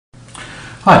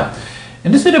Hi,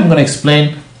 in this video I'm going to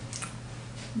explain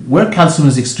where calcium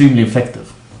is extremely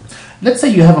effective. Let's say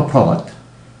you have a product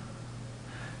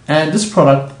and this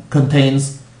product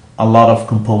contains a lot of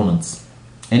components,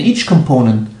 and each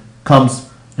component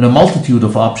comes in a multitude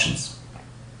of options.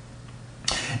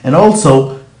 And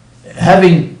also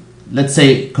having, let's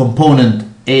say, component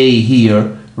A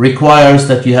here requires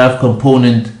that you have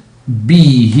component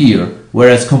B here,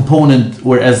 whereas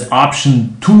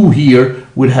option 2 here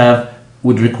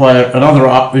would require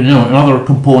another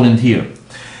component here.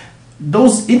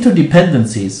 Those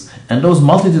interdependencies and those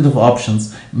multitude of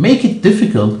options make it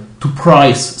difficult to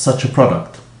price such a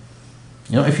product.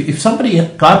 If somebody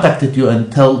contacted you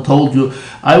and told you,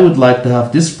 I would like to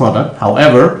have this product,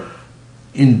 however,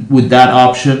 with that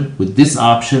option, with this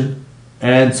option,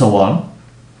 and so on,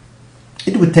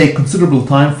 it would take considerable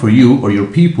time for you or your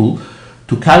people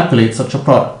to calculate such a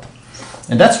product.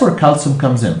 And that's where calcium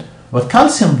comes in. What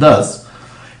calcium does,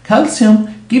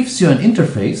 calcium gives you an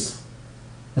interface,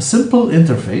 a simple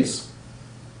interface,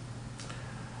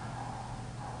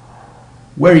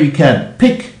 where you can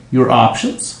pick your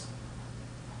options.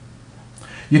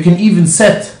 You can even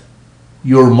set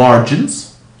your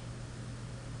margins,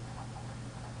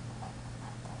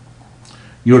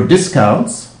 your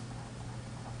discounts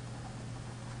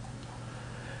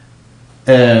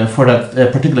for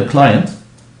that particular client.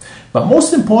 But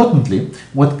most importantly,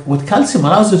 what calcium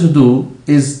allows you to do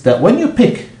is that when you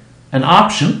pick an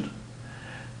option,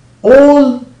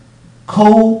 all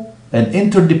and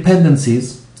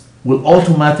interdependencies will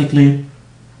automatically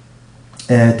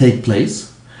take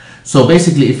place. So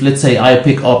basically, if let's say I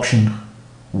pick option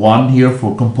 1 here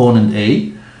for component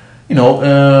A,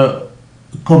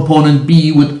 component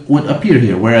B would appear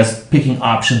here, whereas picking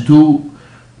option 2,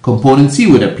 component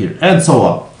C would appear, and so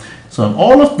on. So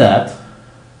all of that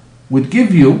would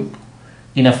give you,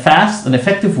 in a fast and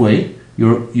effective way,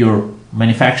 your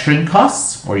manufacturing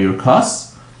costs or your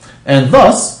costs, and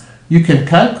thus you can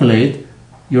calculate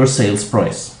your sales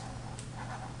price.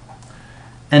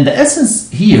 And the essence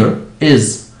here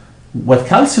is what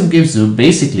calcium gives you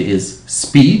basically is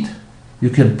speed. You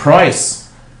can price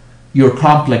your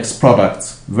complex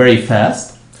products very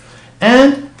fast,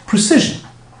 and precision.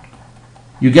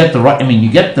 You get the right,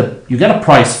 you get a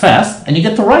price fast, and you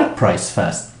get the right price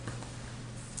fast.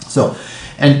 So,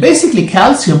 and basically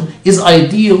calcium is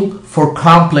ideal for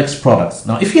complex products.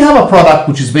 Now, if you have a product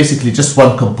which is basically just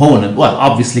one component, well,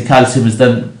 obviously calcium is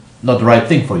then not the right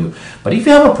thing for you. But if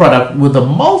you have a product with a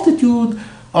multitude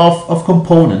of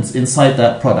components inside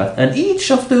that product, and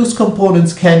each of those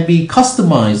components can be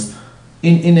customized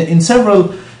in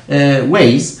several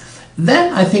ways,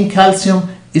 then I think calcium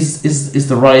is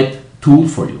the right tool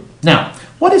for you. Now,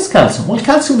 what is calcium? Well,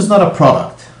 calcium is not a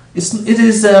product.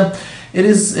 It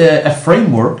is a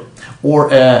framework or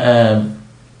a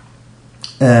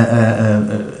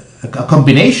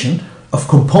combination of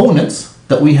components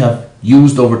that we have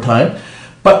used over time.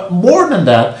 But more than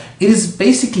that, it is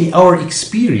basically our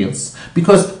experience,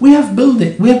 because we have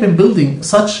been building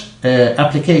such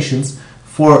applications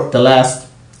for the last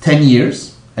 10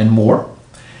 years and more.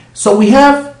 So we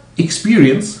have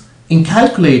experience in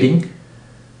calculating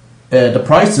the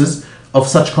prices of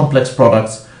such complex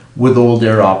products with all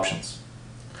their options.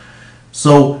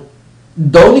 So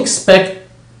don't expect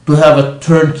to have a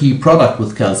turnkey product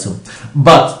with calcium,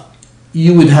 but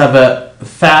you would have a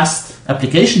fast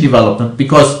application development,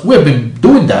 because we've been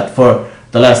doing that for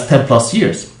the last 10 plus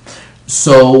years.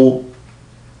 So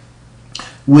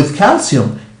with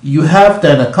calcium, you have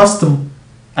then a custom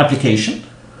application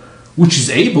which is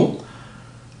able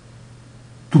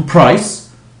to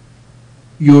price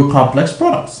your complex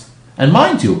products. And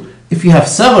mind you, if you have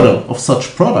several of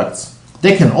such products,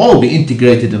 they can all be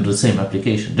integrated into the same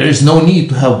application. There is no need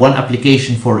to have one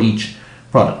application for each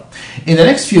product. In the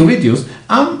next few videos,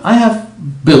 I have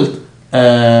built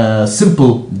a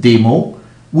simple demo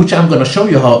which I'm going to show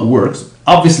you how it works.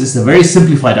 Obviously, it's a very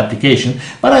simplified application,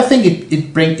 but I think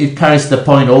it carries the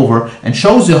point over and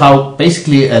shows you how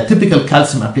basically a typical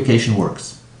calcium application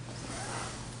works.